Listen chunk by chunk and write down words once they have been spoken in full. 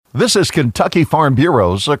This is Kentucky Farm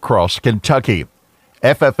Bureaus across Kentucky.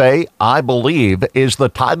 FFA, I Believe, is the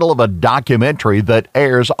title of a documentary that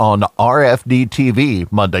airs on RFD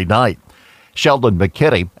TV Monday night. Sheldon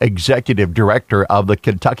McKinney, executive director of the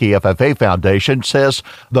Kentucky FFA Foundation, says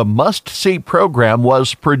the must-see program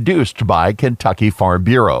was produced by Kentucky Farm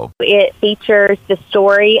Bureau. It features the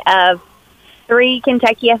story of 3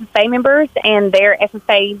 Kentucky FFA members and their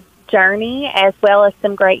FFA journey, as well as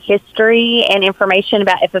some great history and information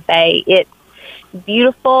about FFA. It's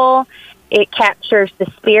beautiful. It captures the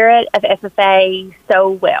spirit of FFA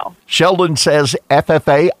so well. Sheldon says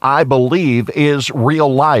FFA, I Believe, is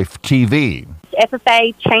real-life TV.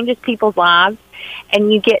 FFA changes people's lives,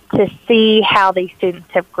 and you get to see how these students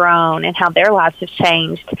have grown and how their lives have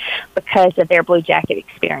changed because of their Blue Jacket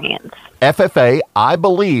experience. FFA, I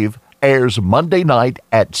Believe, airs Monday night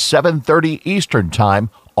at 7:30 Eastern Time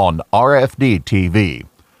on RFD TV.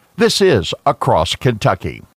 This is Across Kentucky.